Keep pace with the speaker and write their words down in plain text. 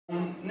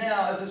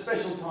Now, it's a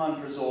special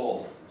time for us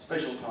all,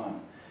 special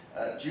time.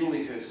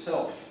 Julie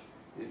herself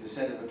is the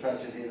centre of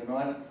attraction here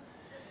tonight.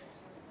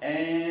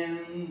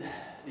 And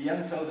the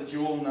young fellow that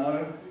you all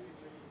know,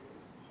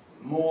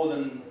 more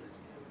than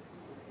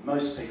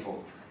most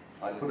people,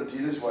 I put it to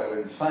you this way,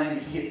 when fame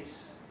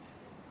hits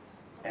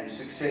and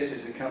success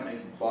is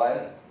accompanied by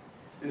it,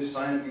 this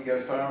fame can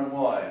go far and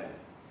wide.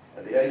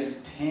 At the age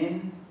of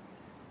 10,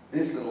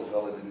 this little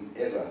fella didn't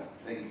ever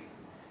think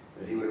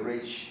that he would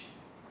reach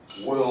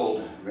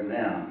world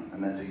renown,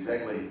 and that's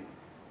exactly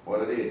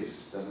what it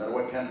is. Doesn't matter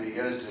what country he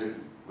goes to,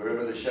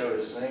 wherever the show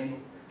is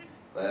seen,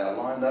 they are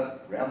lined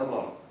up round the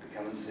block to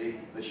come and see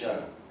the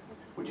show.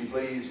 Would you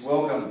please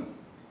welcome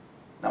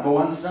number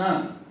one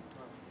son,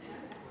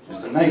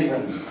 Mr.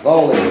 Nathan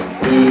Foley.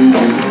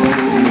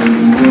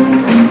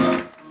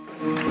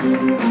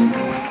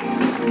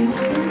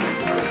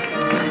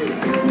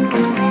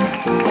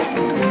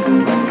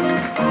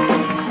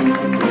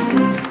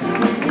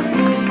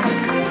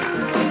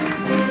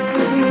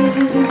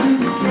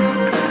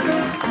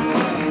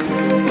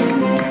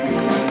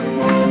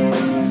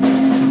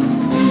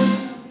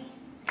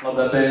 Love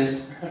that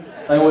band.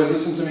 They always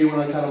listen to me when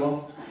I cut them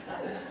off.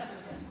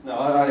 No,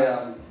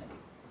 I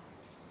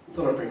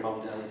thought I'd bring Mum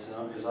down here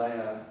tonight because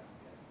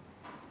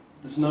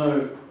there's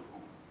no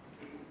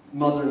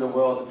mother in the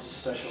world that's as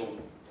special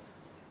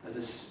as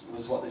this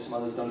was what this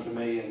mother's done for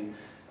me,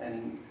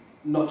 and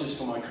not just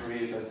for my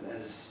career, but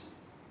as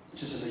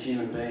just as a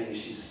human being.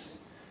 She's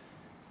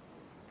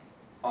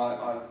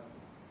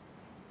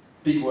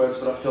big words,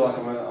 but I feel like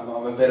I'm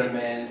a better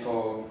man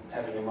for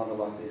having a mother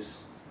like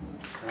this.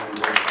 And,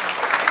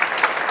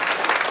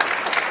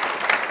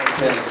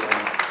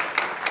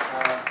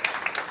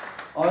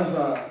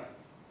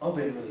 I've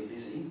been really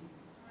busy,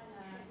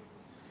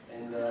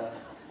 and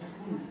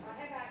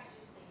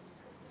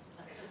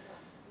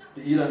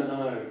but you don't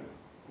know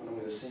what I'm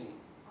going to sing.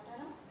 I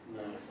don't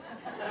know. No.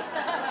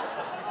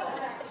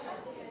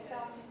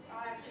 I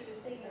actually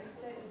just sing a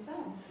certain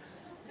song.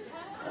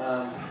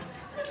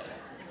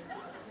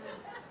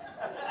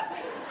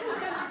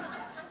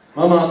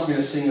 Mum asked me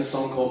to sing a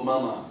song called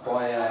Mama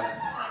by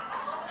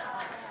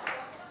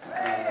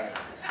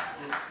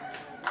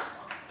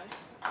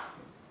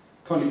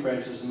Connie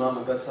Francis'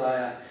 Mama, but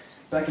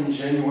back in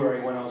January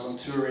when I was on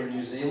tour in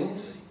New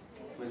Zealand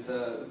with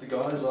the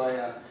guys,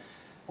 I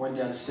went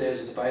downstairs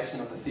to the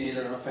basement of the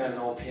theatre and I found an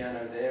old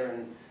piano there,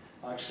 and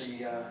I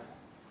actually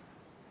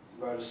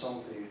wrote a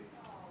song for you.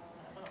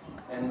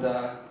 And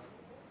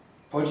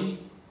Podgy?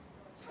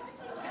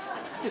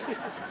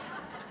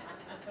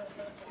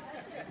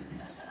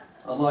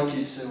 I'd like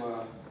you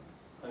to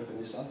open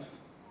this up.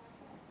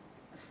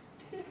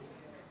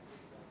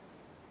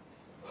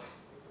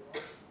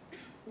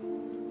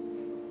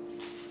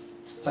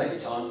 Take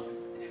your time.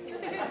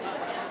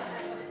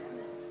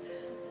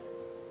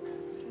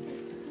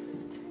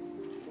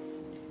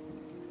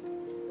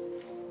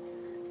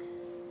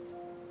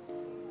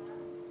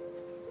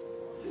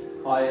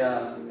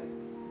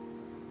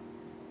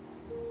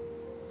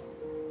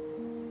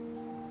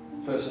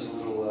 First there's a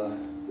little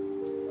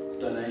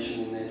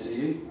donation in there to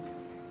you,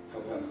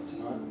 help out for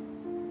tonight.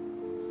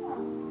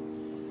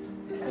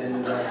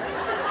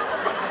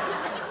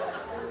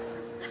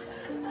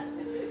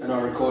 And I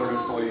recorded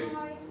it for you.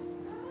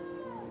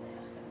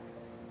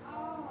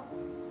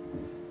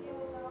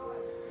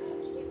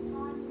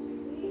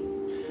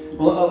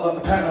 Well,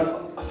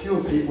 apparently a few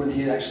of people in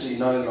here actually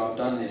know that I've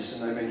done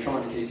this, and they've been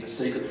trying to keep it a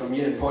secret from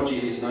you, and Podgy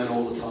has known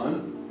all the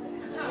time.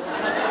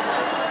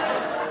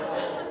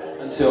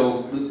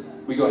 Until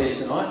we got here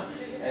tonight.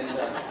 And,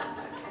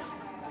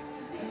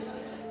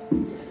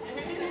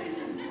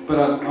 but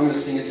I'm going to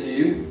sing it to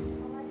you,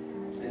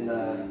 and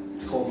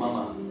it's called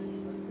Mama.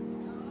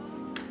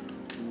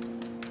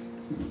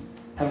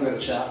 Haven't got a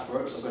chart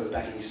for it, so I've got a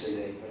backing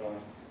CD. But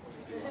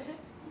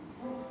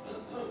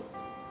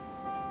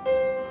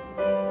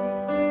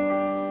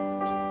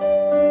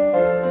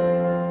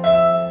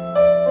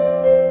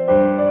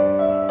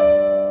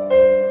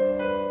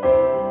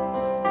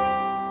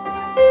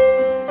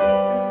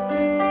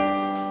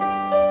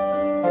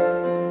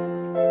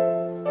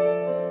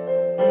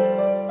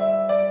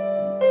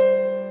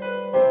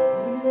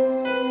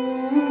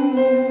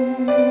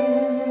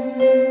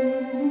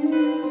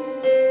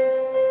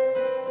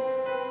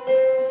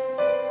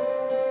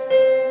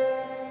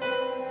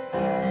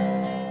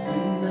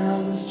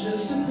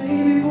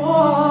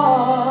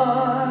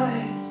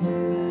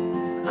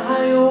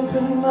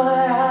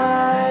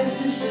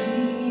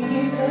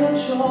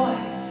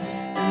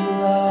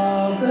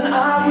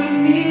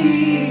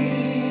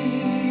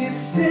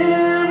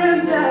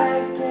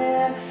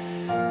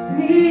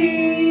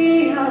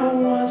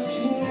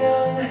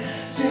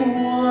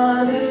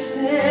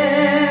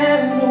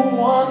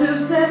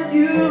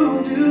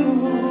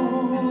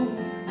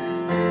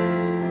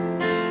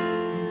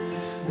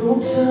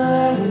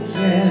time will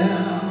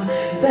tell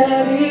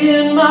that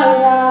in my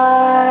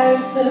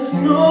life there's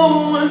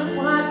no one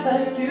quite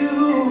like you.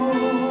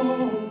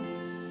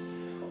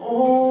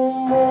 Oh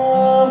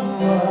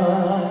mama,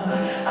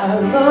 I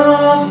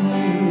love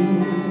you.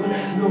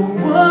 No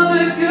one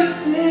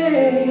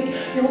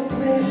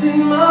place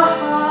in my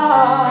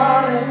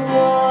heart. And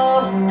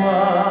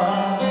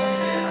Mama,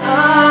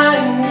 I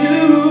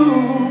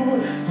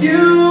knew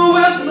you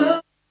would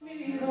love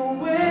me the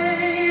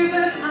way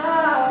that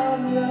I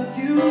loved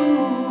you.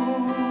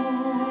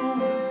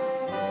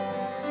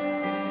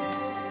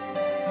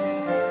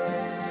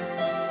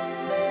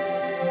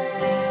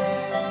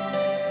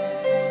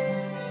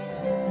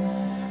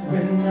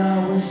 When I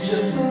was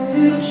just a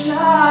little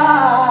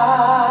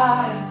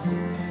child,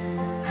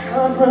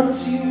 I'd run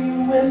to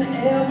you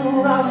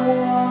whenever I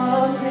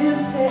was in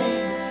pain.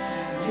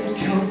 You'd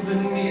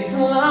comfort me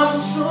till I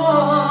was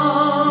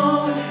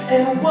strong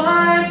and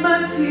wipe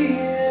my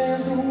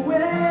tears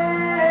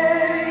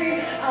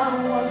away. I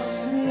was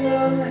too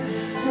young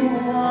to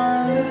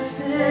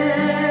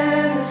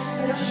understand the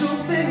special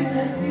thing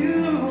that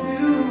you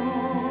do.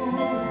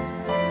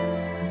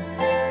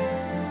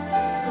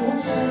 Though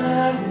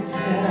time will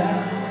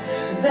tell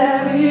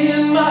that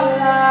in my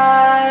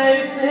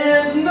life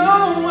there's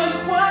no one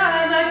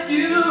quite like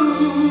you.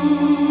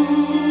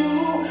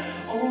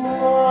 Oh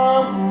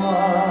Mama,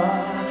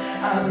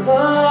 I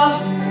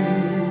love you.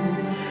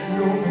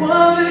 No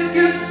one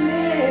could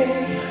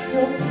take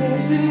your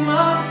place in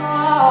my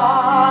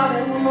heart.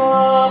 And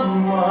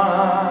Mama,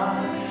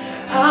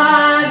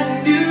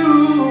 I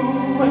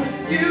knew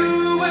you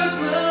would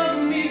love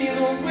me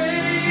the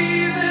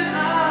way that I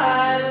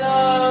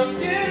love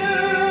you.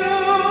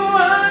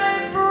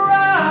 I'm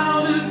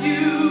proud of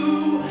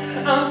you.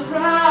 I'm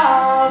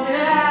proud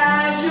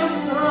as your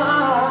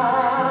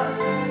son.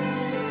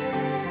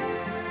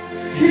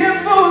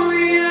 If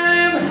only I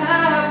am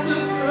half the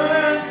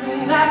person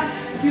that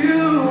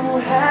you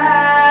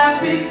have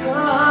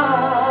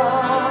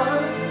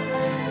become.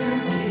 You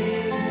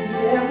gave me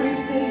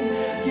everything.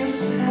 You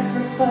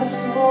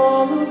sacrificed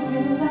all of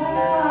your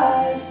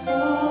life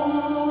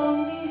for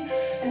me,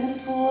 and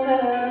for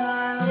that I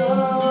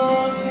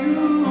love you.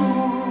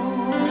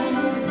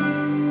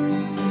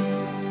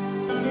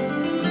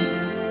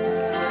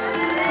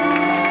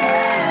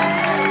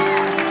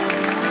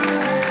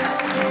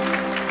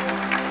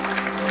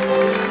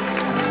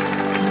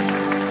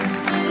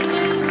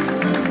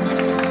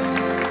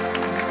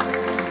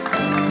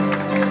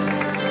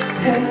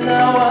 And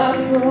now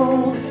I've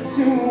grown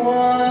to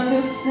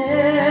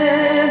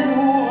understand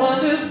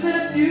wonders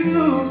that you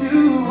do.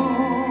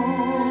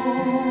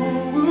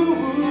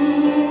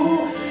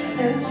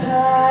 And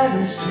time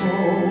is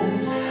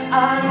told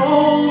I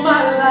owe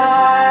my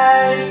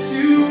life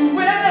to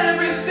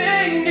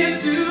everything you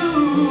do.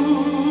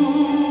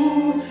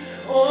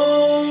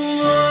 Oh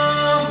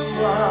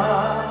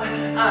Mama,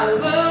 I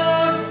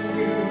love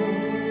you.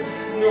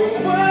 No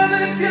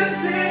one can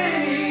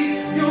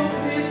take your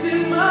place in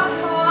my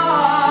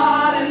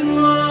heart. And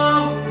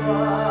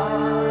Mama,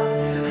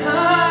 I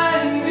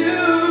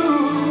knew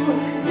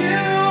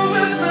you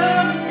would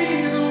love me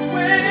the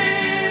way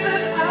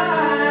that I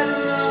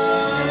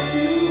love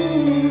you.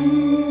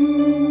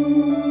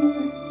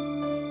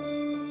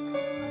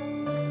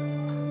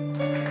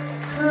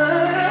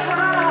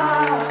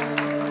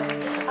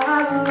 I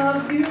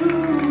love you.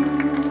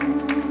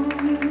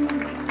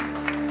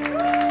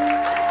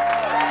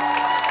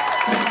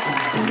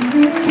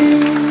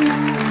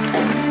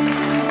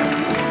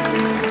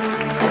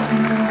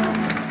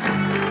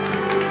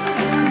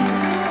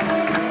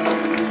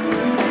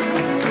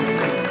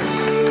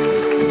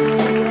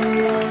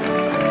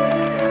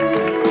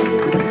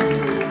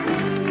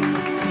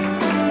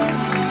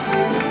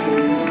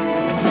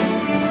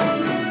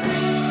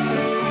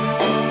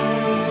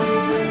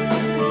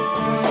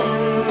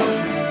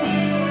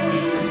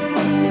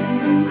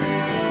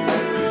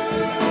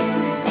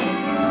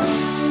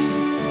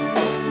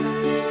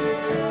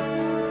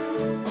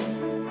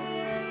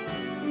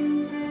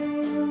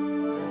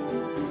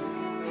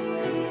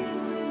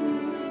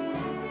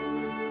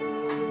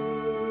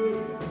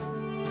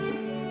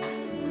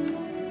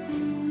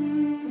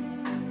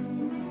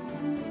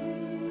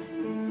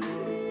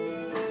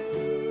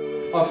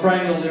 I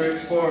framed the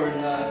lyrics for her,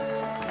 and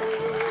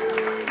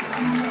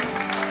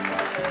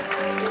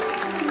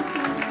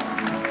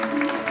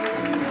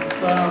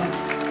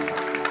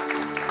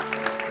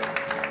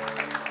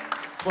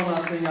just one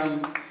last thing.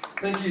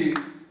 Thank you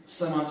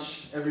so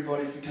much,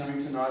 everybody, for coming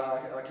tonight.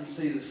 I can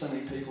see there's so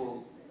many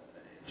people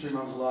through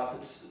Mum's life.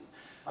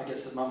 I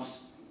guess that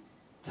Mum's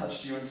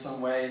touched you in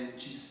some way, and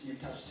you've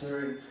touched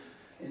her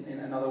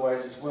in other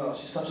ways as well.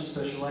 She's such a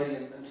special lady,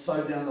 and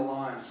so down the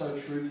line, so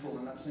truthful,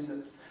 and I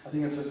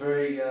think it's a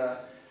very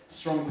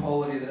strong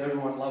quality that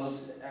everyone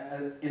loves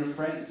in a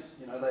friend.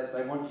 You know,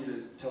 they want you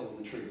to tell them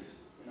the truth.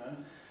 You know,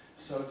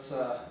 so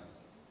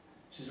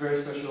she's a very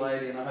special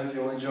lady, and I hope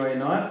you all enjoy your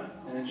night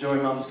and enjoy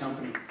Mum's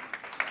company.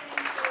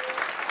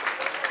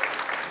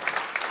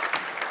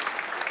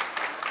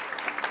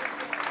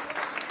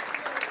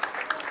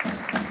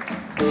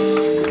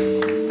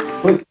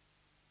 Please.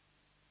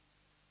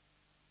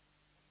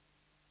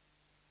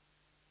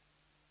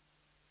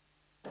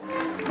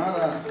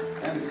 Mother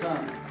and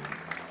son.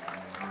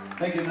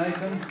 Thank you,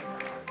 Nathan.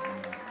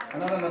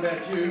 And I don't know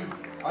about you,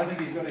 I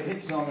think he's got a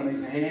hit song in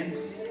his hands.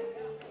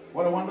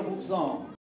 What a wonderful song.